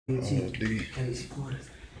D. And supporters.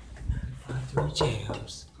 5-3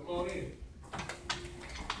 jams. Come on in.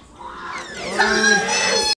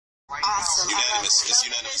 Awesome. Unanimous. It's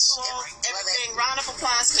unanimous. Everything. Round of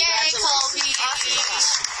applause. Yay, Colby.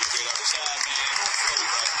 Awesome. Great on the side, man.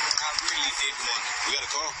 I really did that. We got a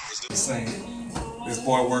call. Let's do it. Saying, this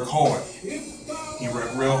boy worked hard. He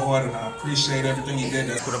worked real hard, and I appreciate everything he did.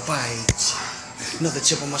 With a bite. Another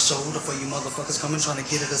chip on my shoulder for you motherfuckers coming trying to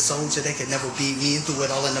get at a soldier. They could never beat me, and through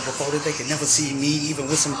it all I never folded. They could never see me, even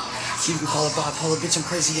with some, you can call it bipolar, bitch, I'm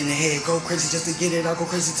crazy in the head. Go crazy just to get it, I'll go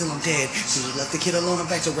crazy till I'm dead. So you left the kid alone, I'm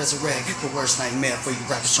back to resurrect. The worst nightmare for you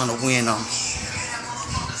rappers trying to win on.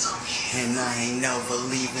 And I ain't never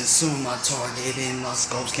leaving soon, my target in my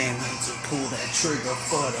scopes can't wait to pull that trigger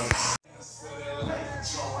for the